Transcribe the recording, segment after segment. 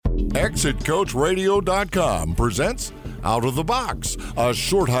ExitCoachRadio.com presents Out of the Box, a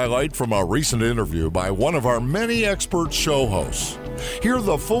short highlight from a recent interview by one of our many expert show hosts. Hear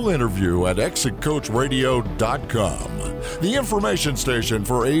the full interview at ExitCoachRadio.com, the information station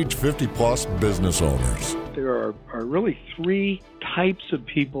for age 50-plus business owners. There are really three types of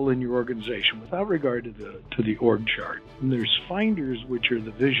people in your organization without regard to the org chart. And there's finders, which are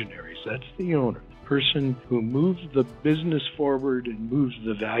the visionaries. That's the owner, the person who moves the business forward and moves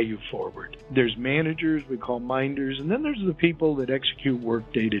the value forward. There's managers, we call minders, and then there's the people that execute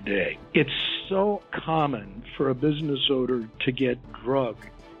work day to day. It's so common for a business owner to get drugged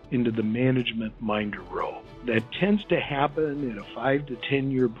into the management minder role. That tends to happen at a 5 to 10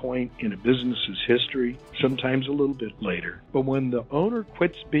 year point in a business's history, sometimes a little bit later. But when the owner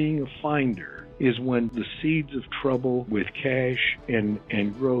quits being a finder is when the seeds of trouble with cash and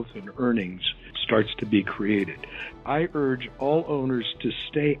growth and earnings starts to be created. I urge all owners to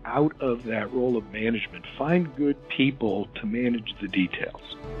stay out of that role of management. Find good people to manage the details.